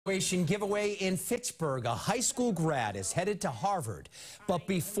Graduation giveaway in Fitchburg. A high school grad is headed to Harvard. But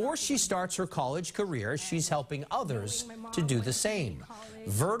before she starts her college career, she's helping others to do the same.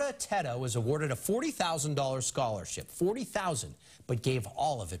 Verda Tettah was awarded a $40,000 scholarship, $40,000, but gave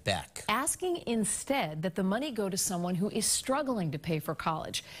all of it back. Asking instead that the money go to someone who is struggling to pay for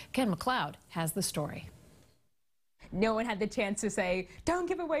college. Ken MacLeod has the story. No one had the chance to say, don't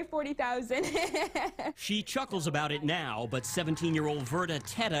give away $40,000. She chuckles about it now, but 17-year-old Verda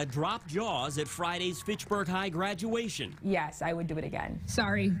Tettah dropped jaws at Friday's Fitchburg High graduation. Yes, I would do it again.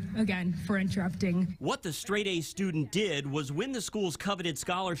 Sorry, again, for interrupting. What the straight-A student did was win the school's coveted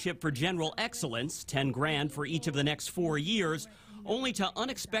scholarship for general excellence, 10 grand for each of the next 4 years, only to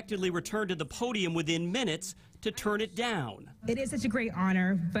unexpectedly return to the podium within minutes to turn it down. It is such a great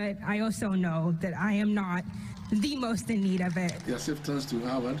honor, but I also know that I am not the most in need of it. Acceptance to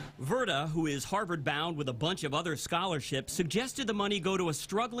Harvard. Verda, who is Harvard-bound with a bunch of other scholarships, suggested the money go to a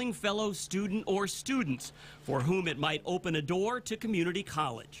struggling fellow student or students for whom it might open a door to community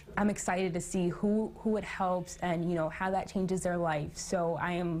college. I'm excited to see who it helps and, how that changes their life. So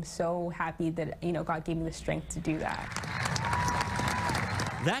I am so happy that, God gave me the strength to do that.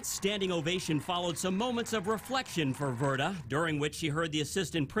 That standing ovation followed some moments of reflection for Verda, during which she heard the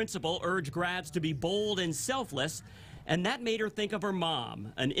assistant principal urge grads to be bold and selfless, and that made her think of her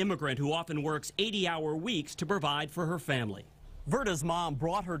mom, an immigrant who often works 80-hour weeks to provide for her family. Verda's mom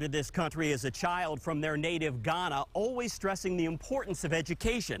brought her to this country as a child from their native Ghana, always stressing the importance of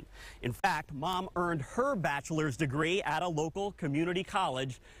education. In fact, Mom earned her bachelor's degree at a local community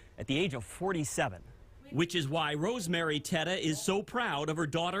college at the age of 47. Which is why Rosemary Tettah is so proud of her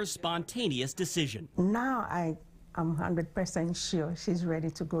daughter's spontaneous decision. Now I'm 100% sure she's ready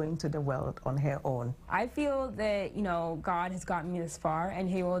to go into the world on her own. I feel that, God has gotten me this far and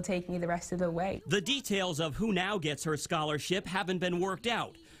he will take me the rest of the way. The details of who now gets her scholarship haven't been worked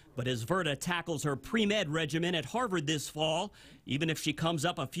out. But as Verda tackles her pre-med regimen at Harvard this fall, even if she comes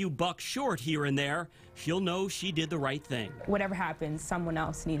up a few bucks short here and there, she'll know she did the right thing. Whatever happens, someone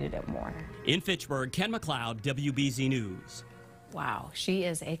else needed it more. In Fitchburg, Ken MacLeod, WBZ News. Wow, she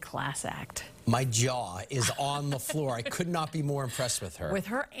is a class act. My jaw is on the floor. I could not be more impressed with her. With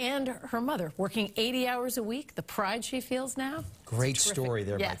her and her mother working 80 hours a week, the pride she feels now. Great story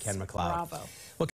there by Yes, Ken MacLeod. Bravo.